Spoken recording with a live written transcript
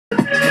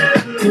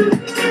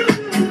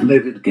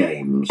Livid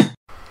games.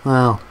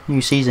 Well,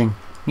 new season,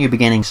 new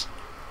beginnings.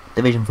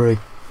 Division 3.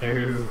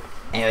 Ooh.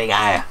 Here we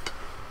go.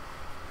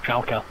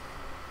 Schalke.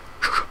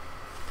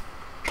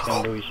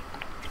 Young boys.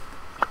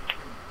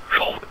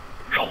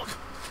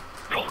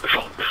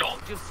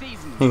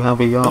 Who have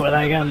we What got? were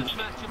they against?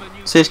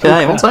 CSK,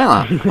 I'll take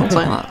that. I'll take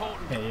that.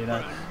 Yeah, you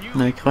know.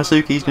 No,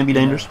 Kawasuki's going to be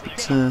dangerous,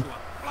 but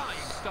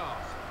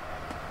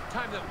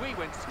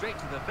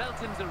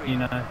You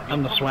know,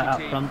 and the sweat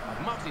up front.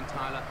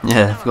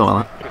 yeah, I forgot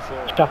about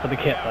that. Stuff of the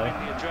kit though.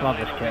 Love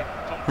this kit.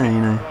 Yeah, you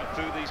know.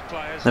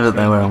 Never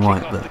they're wearing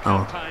white, but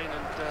oh.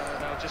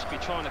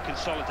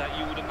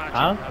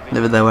 Huh?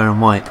 Never they're wearing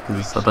white,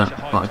 because I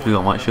don't like if we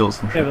got white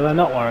shorts. Yeah, but they're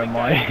not wearing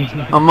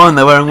white. On mine,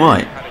 they're wearing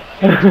white.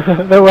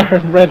 They're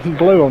wearing red and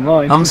blue on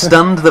mine. I'm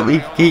stunned that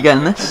we keep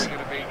getting this.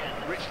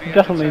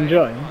 Definitely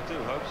enjoying.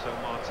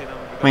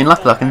 I mean,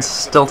 luckily I can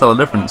still tell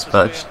the difference, but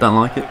I just don't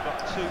like it.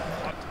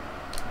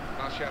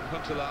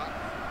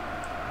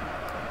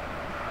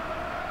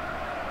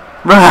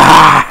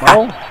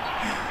 Well,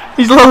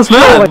 He's the last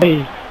man!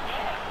 surely.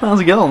 How's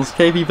it going? It's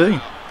KBB.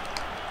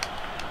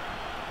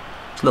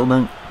 Little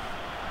dunk.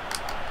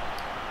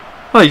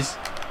 Oh, he's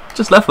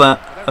just left that.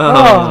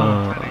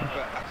 Oh.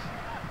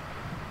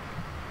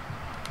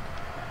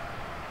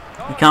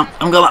 I can't.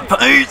 I'm got that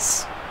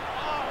pace!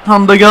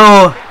 Under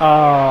goal!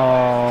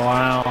 Oh,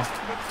 wow.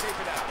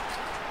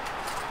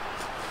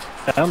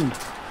 Stunned.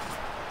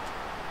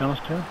 Be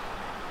honest with you.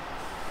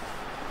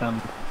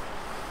 Stunned.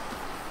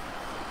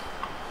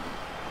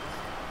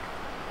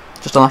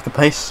 Just a lack of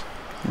pace,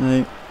 you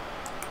know.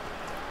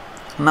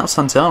 And that's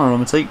Santana on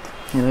the take,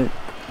 you know.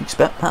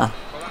 Expect that.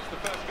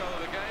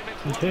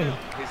 Me too.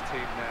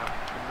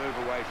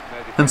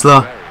 Into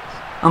that.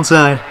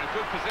 Inside.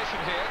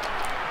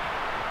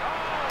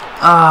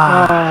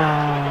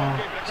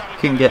 Ah!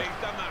 Couldn't get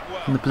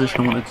in the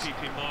position I wanted.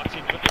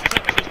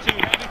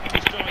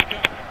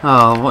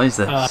 Oh, what is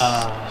this?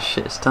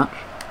 Shit, it's touch.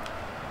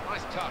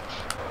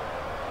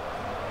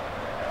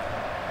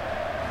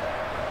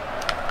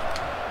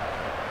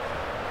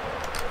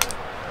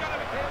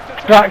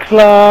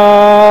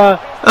 Draxler!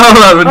 Oh,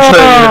 that would take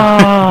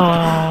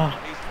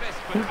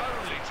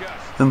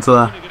into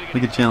that. A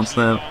good chance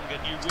there.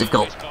 It's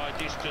difficult.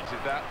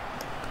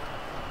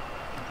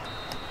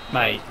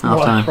 Mate, Half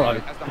what a time. throw.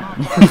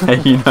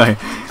 Yeah, you know.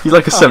 He's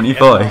like a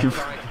 75.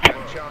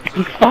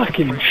 He's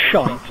fucking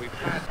shite.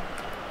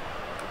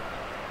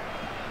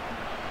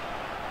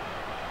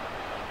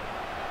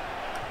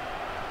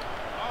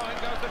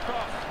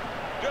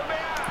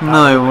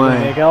 No There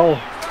you way. go.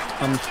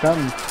 I'm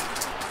stunned.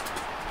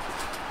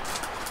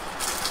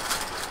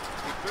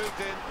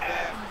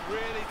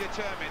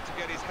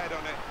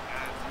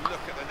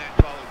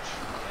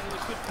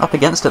 Up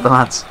against it, the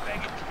lads.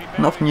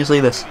 Not often you see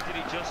this.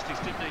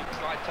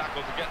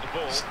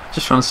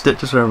 Just trying to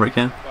stitch us wherever it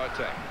can.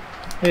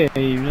 Yeah,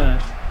 you know.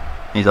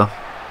 He's off.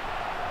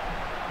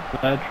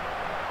 Ledge.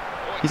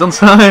 He's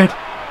onside.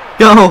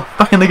 Goal!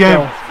 Back in the game.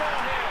 Goal.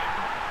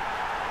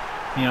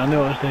 Yeah, I knew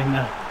what I was doing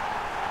there.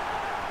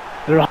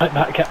 The right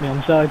back kept me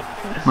onside.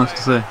 Nice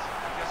to see.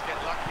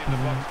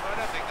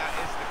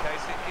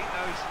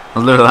 I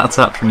was looking at that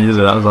touch when you did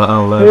it. I was like,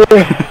 oh, look.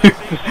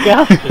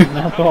 Disgusting,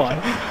 that's why.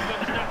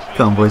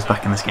 Come on, boys,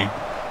 back in this game.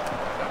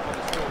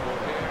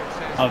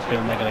 I was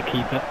feeling they're going to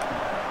keep it.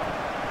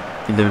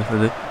 You do if they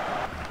do.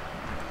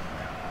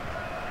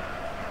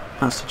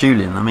 That's to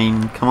Julian. I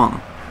mean, come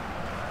on.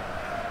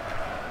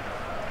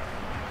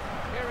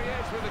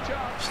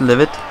 Just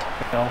livid.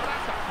 Goal.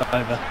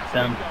 Over.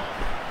 Done.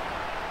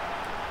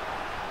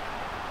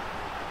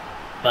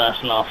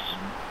 First loss.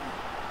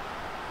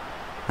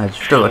 I've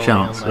still got a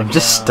chance. I'm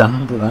just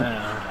stunned at that.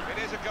 Yeah.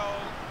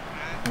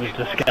 It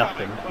was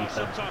disgusting to be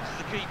fair.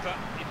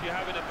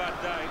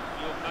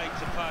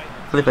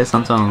 Felipe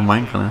Santana and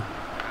wanker now.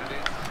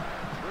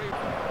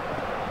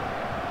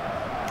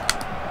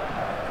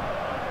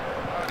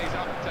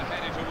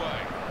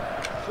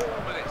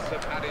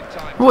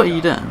 What are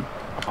you doing?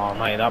 Oh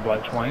mate, that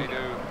bloke's wank.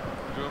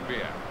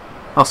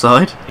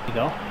 Offside? He's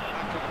off.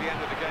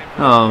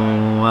 Oh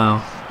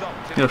wow.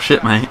 You're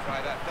shit, mate.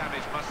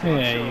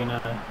 Yeah, you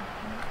know.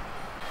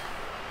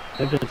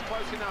 They're good.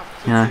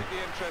 You know,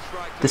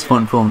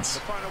 disappointing performance.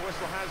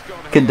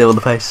 Couldn't deal with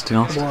the pace, to be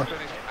honest.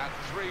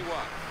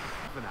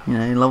 You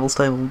know, levels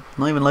table,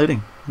 not even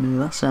loading. You know,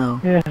 that's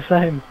how. Yeah,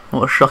 same.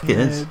 What a shock it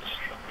is.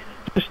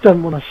 Just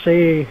don't want to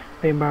see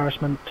the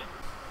embarrassment.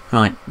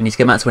 Right, we need to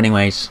get back to winning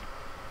ways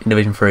in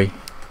Division 3.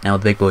 Now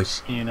with the big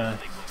boys. You know.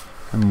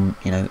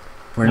 You know,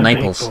 we're in The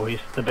Naples. Big boys,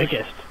 the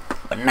biggest.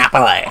 We're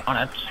Napoli. On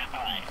it.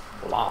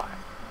 Lie.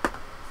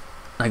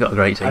 They got a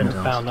great team. I to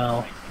just be honest. found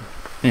out.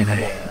 You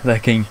know, they're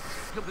king.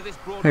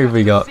 Who have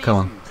we got? Come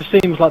on.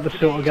 It seems like the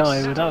sort of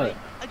guy who would have it.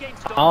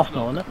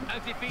 Arsenal, isn't it?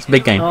 It's a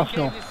big game.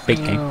 Arsenal. Big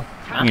game.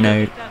 You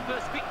know.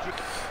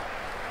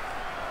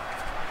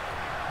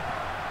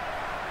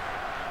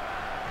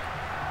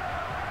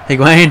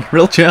 Higuain,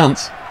 real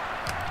chance.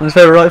 On his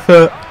favourite right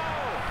foot.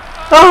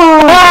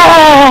 Oh!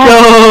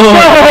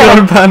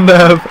 Go on,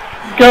 Pandev.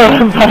 Go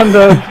on,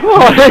 Pandas!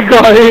 Oh,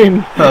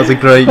 Higuain! That was a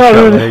great That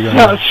shot was there,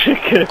 Higuain. such a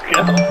good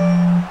goal.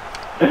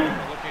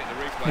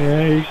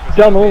 Yeah, he's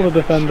done all the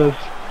defenders.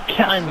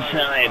 Cat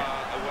inside.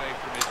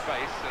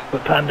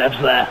 But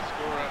Pandev's there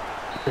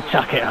to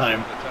chuck it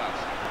home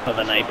for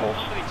the Naples.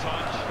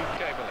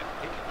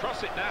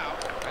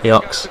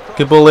 Yox.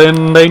 Good ball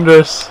in,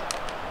 dangerous.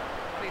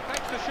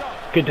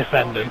 Good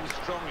defending.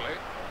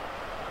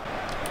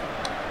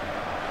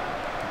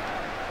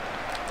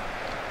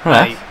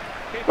 Right.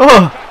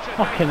 Oh!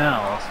 Fucking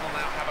hell.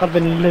 I've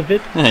been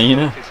livid. Yeah, you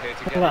know.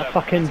 All that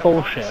fucking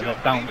bullshit of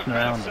it bouncing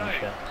around and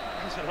shit.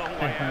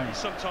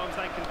 Sometimes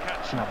they can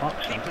catch Not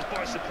boxing. keepers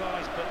by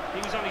surprise, but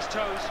he was on his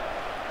toes.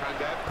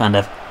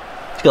 Pandev.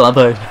 He's got that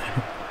bird.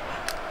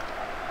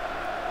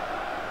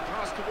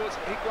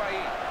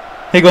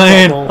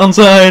 Higuain!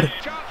 Onside!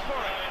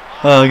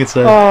 Oh, good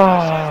save.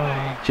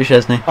 Oh,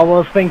 Szczesny. I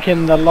was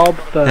thinking the lob,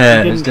 but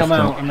Yeah, he it was didn't come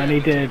difficult. out, and then he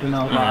did, and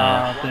I was like,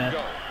 Yeah. oh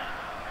dear.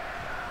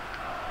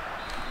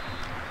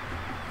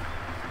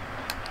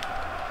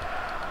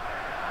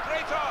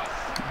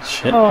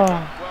 Shit.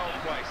 Oh,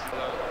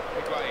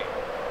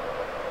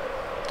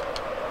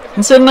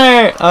 It's in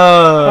there!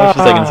 Oh,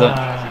 she's taking it.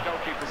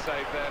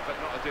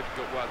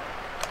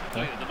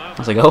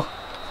 That's a goal.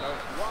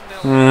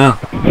 Yeah.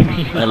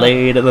 They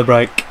laid at the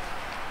break.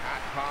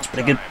 It's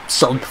been a good,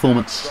 solid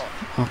performance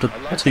after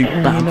two bad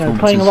you know, performances.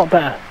 playing a lot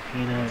better.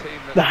 You know,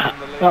 that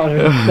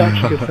was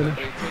such a good finish.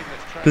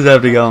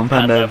 Deserved to go on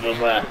Pandev.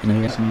 Pandev. You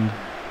know, some...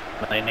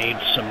 They need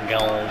some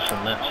goals,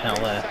 and that's how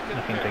they're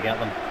looking to get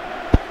them.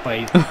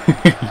 Wait,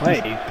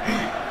 wait,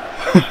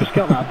 she's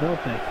got that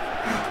ability.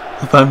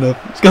 Pandev.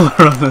 It's got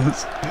the runners.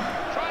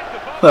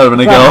 That would have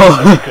been a That goal.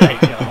 was a great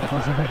goal.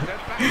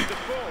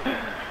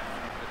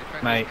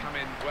 Mate.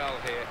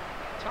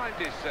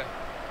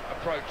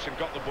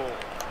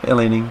 Bit of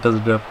leaning, does a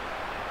job.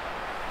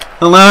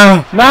 Oh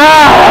no!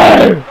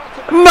 No!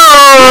 No!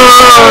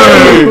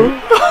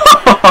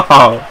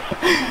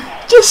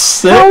 Just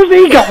sit. How's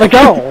he got the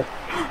goal?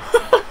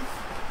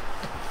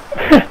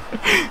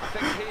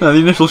 No, the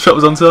initial shot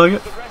was on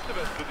target.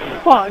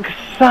 Fuck's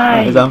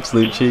That was sake!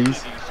 absolute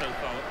cheese.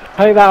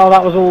 Hey,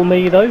 that was all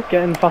me though,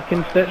 getting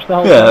fucking stitched the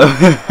whole time.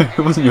 Yeah,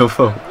 it wasn't your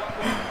fault.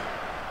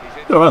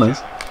 You're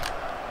runners.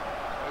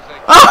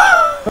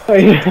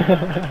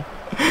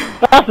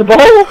 That's the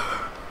ball!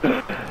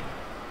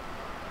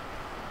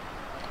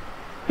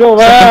 Still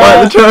By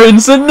there! the train,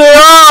 Sydney!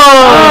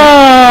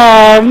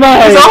 Oh! Oh,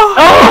 mate!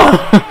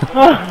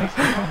 Oh!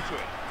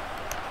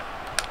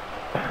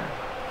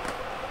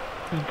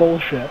 This is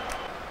bullshit.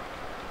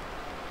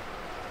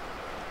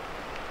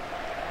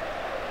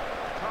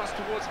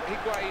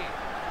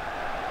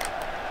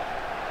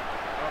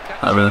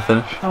 That really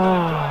finish.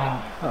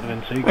 Oh, that'd have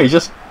been too Hey, good.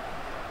 just.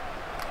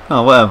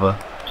 Oh, whatever.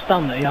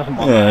 Stunned that he hasn't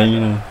won. Yeah, you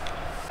know.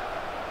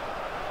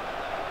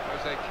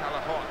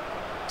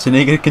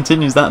 Siniga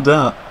continues that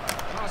dart.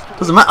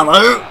 Doesn't matter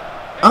though.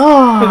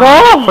 Oh!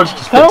 Probably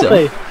just flipped it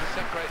Penalty!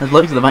 off. There's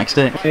loads of the back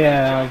stick.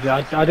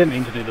 Yeah, I didn't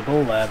mean to do the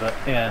ball there, but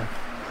yeah,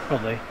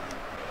 probably.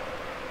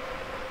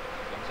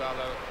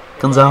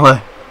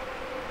 Gonzalo.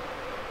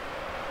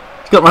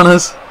 He's got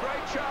runners.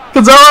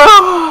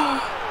 Gonzalo!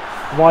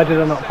 Why did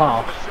I not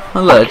pass?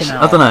 A ledge. Fucking I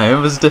hell. don't know.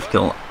 It was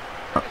difficult.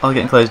 I was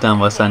getting closed down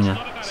by Sanya.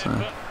 So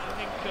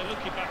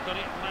Looking back on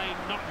it, may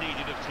not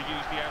needed us to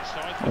use the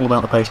outside. all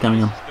about the pace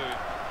coming on.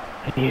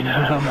 You know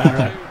I'm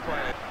right.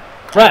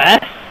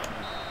 Ref?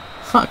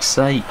 Fuck's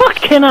sake!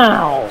 Fucking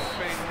hell!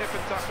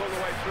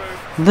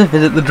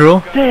 Livid at the draw,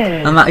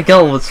 Dear. and that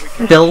goal was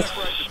filth.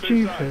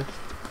 Stupid.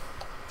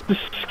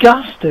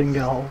 Disgusting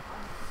goal.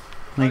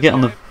 They get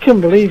on the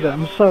Couldn't believe it,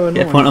 I'm so annoyed.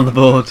 get a point on the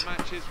board.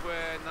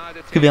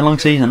 Could be a long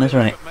season at this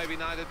rate.